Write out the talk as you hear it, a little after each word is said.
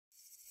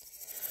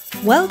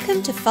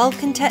Welcome to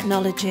Falcon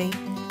Technology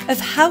of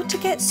how to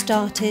get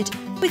started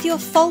with your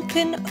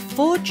Falcon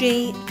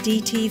 4G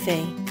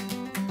DTV.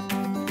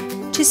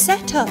 To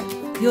set up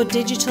your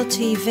digital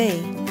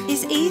TV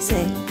is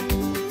easy.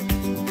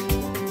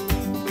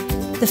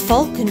 The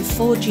Falcon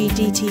 4G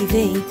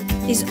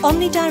DTV is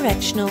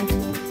omnidirectional.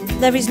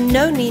 There is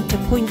no need to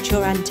point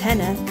your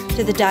antenna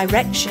to the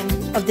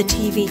direction of the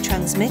TV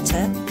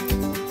transmitter,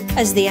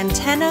 as the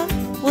antenna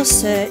will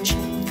search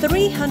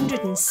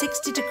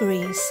 360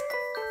 degrees.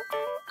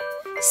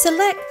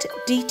 Select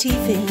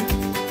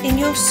DTV in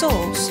your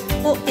source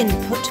or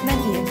input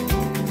menu.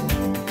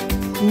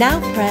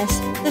 Now press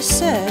the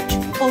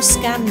search or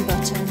scan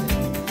button.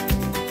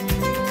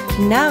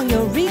 Now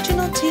your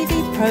regional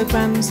TV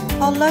programs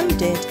are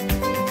loaded.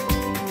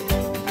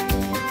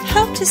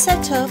 How to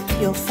set up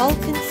your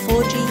Falcon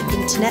 4G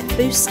Internet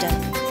booster.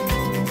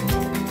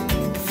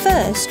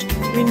 First,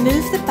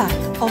 remove the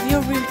back of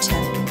your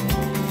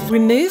router.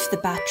 Remove the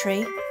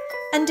battery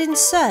and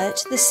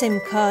insert the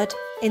SIM card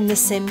in the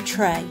SIM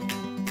tray.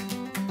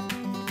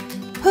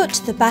 Put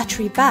the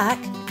battery back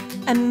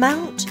and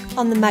mount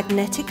on the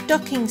magnetic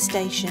docking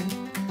station,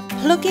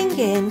 plugging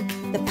in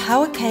the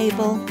power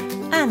cable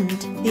and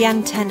the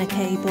antenna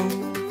cable.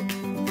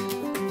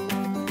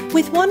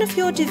 With one of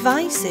your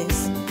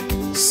devices,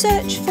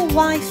 search for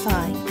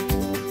Wi-Fi,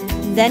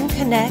 then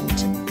connect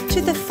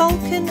to the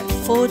Falcon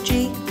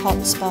 4G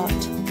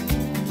hotspot.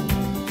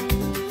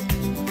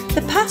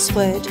 The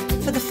password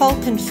for the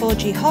Falcon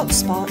 4G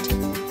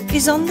hotspot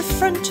is on the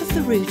front of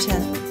the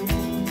router.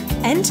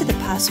 Enter the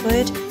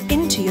password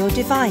into your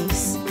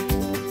device.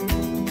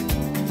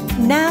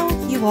 Now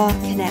you are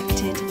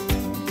connected.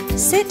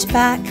 Sit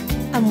back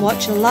and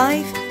watch a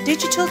live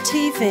digital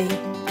TV,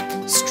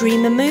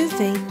 stream a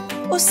movie,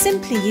 or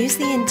simply use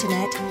the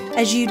internet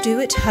as you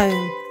do at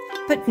home,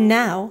 but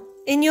now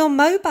in your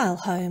mobile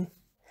home.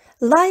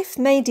 Life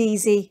made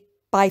easy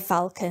by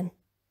Falcon.